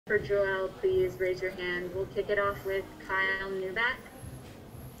for Joel, please raise your hand. We'll kick it off with Kyle Newback.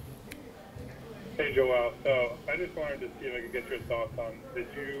 Hey, Joel. So I just wanted to see if I could get your thoughts on, did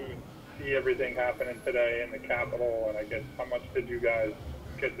you see everything happening today in the Capitol? And I guess how much did you guys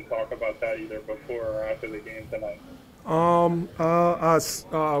get to talk about that either before or after the game tonight?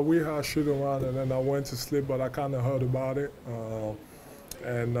 We had shooting around and then I went to sleep, but I kind of heard about it.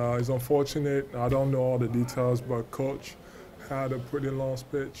 And it's unfortunate. I don't know all the details, but Coach had a pretty long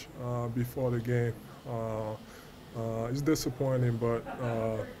speech before the game. It's disappointing, but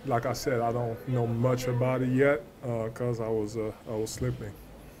like I said, I don't know much about it yet because I was sleeping.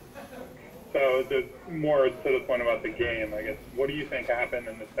 So more to the point about the game, I guess, what do you think happened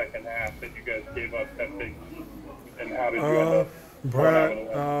in the second half that you guys gave up that big, and how did you end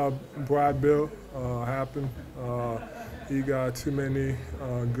up? Brad Bill happened. He got too many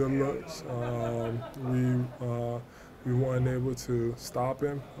good looks. We weren't able to stop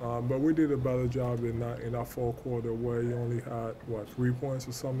him, but we did a better job in that fourth quarter where he only had, 3 points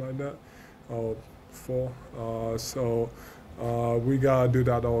or something like that, or 4. We got to do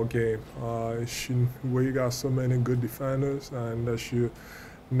that all game. We got so many good defenders, and there should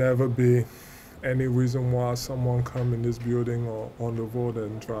never be any reason why someone come in this building or on the road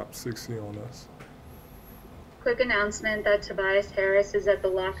and drop 60 on us. Quick announcement that Tobias Harris is at the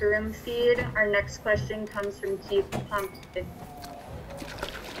locker room feed. Our next question comes from Keith Pumpkin.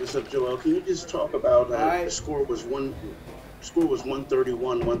 What's up, Joel? Can you just talk about the score was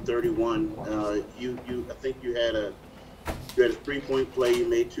 131-131. I think you had a 3-point play. You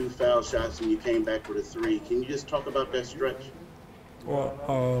made 2 foul shots, and you came back with a 3. Can you just talk about that stretch?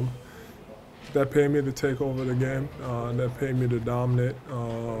 Well, that paid me to take over the game. That paid me to dominate.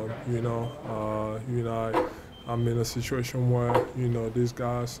 I'm in a situation where these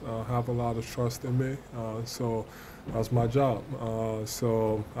guys have a lot of trust in me. So that's my job.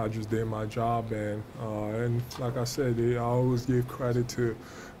 So I just did my job, and like I said, I always give credit to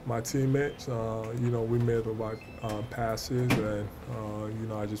my teammates. We made the right passes, and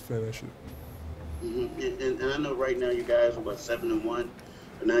I just finished it. Mm-hmm. And I know right now you guys are 7-1.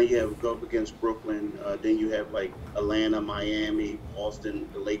 But now you have go up against Brooklyn. Then you have like Atlanta, Miami, Boston,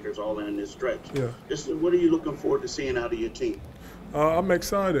 the Lakers, all in this stretch. Yeah. Just what are you looking forward to seeing out of your team? I'm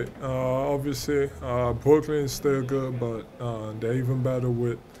excited. Obviously, Brooklyn is still good, but they're even better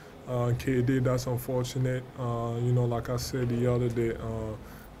with KD. That's unfortunate. Like I said the other day,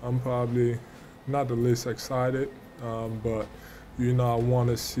 I'm probably not the least excited, but I want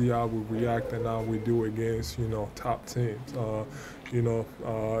to see how we react and how we do against top teams.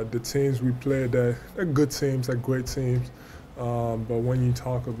 The teams we play, they're good teams, they're great teams. But when you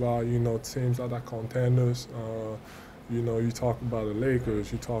talk about teams that are contenders, you talk about the Lakers,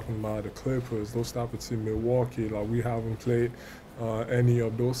 you're talking about the Clippers, those type of teams, Milwaukee. Like we haven't played any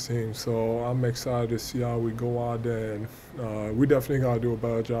of those teams, so I'm excited to see how we go out there, and we definitely got to do a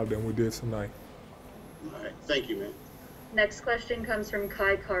better job than we did tonight. All right, thank you, man. Next question comes from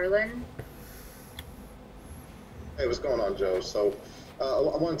Kai Carlin. Hey, what's going on, Joe? So I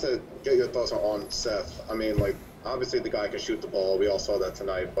wanted to get your thoughts on Seth. I mean, obviously the guy can shoot the ball. We all saw that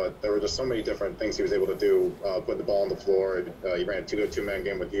tonight, but there were just so many different things he was able to do, putting the ball on the floor. He ran a two-man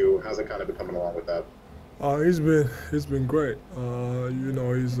game with you. How's it kind of been coming along with that? He's been great.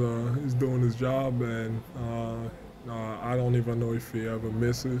 He's doing his job, and I don't even know if he ever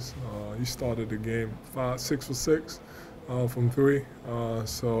misses. He started the game 6 for 6 from 3.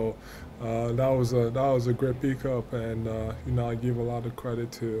 So that was a great pickup, and I give a lot of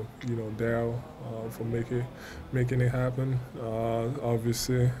credit to Daryl for making it happen.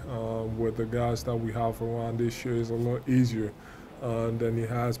 Obviously, with the guys that we have around this year, it's a lot easier than it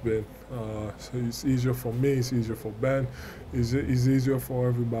has been. So it's easier for me, it's easier for Ben, it's easier for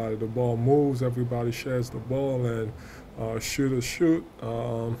everybody. The ball moves, everybody shares the ball, and shooters shoot,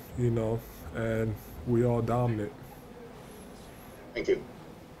 and we all dominate. Thank you.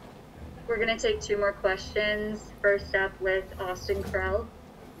 We're going to take 2 more questions. First up with Austin Krell.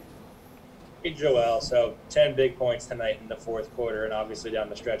 Hey, Joel. So 10 big points tonight in the fourth quarter, and obviously down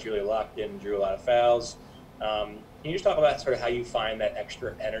the stretch you really locked in, drew a lot of fouls. Can you just talk about sort of how you find that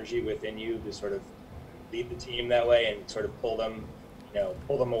extra energy within you to sort of lead the team that way and sort of pull them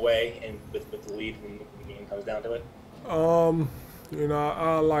away and with the lead when the game comes down to it?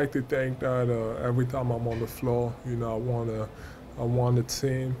 I like to think that every time I'm on the floor, I want the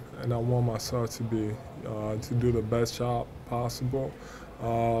team and I want myself to be to do the best job possible.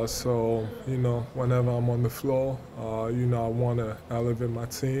 So whenever I'm on the floor, I want to elevate my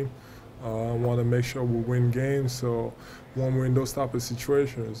team. I want to make sure we win games. So when we're in those type of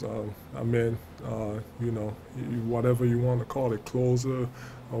situations, whatever you want to call it, closer,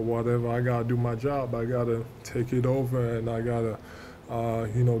 or whatever. I gotta do my job. I gotta take it over, and I gotta,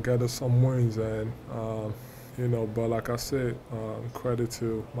 get us some wins. And but like I said, credit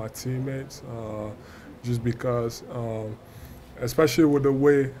to my teammates, just because, especially with the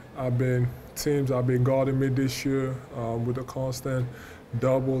way teams have been guarding me this year, with the constant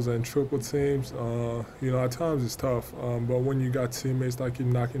doubles and triple teams. At times it's tough, but when you got teammates like you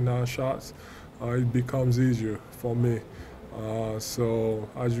knocking down shots, it becomes easier for me. So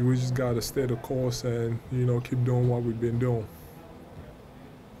we just got to stay the course and, keep doing what we've been doing.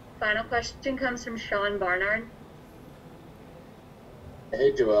 Final question comes from Sean Barnard.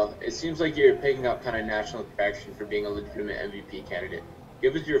 Hey, Joel. It seems like you're picking up kind of national traction for being a legitimate MVP candidate.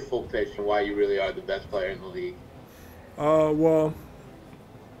 Give us your full pitch and why you really are the best player in the league. We're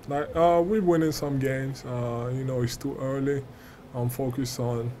winning some games. It's too early. I'm focused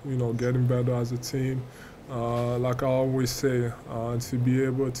on, getting better as a team. Like I always say, to be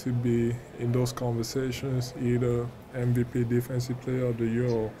able to be in those conversations, either MVP, Defensive Player of the Year,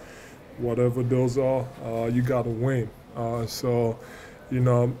 or whatever those are, you got to win. So,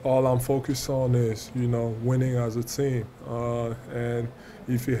 all I'm focused on is, winning as a team. And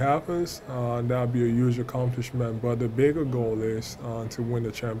if it happens, that'll be a huge accomplishment. But the bigger goal is to win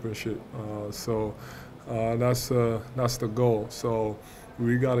the championship. So that's the goal. So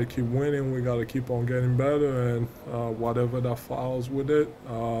we got to keep winning. We got to keep on getting better, and whatever that follows with it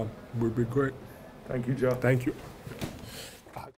will be great. Thank you, Joe. Thank you.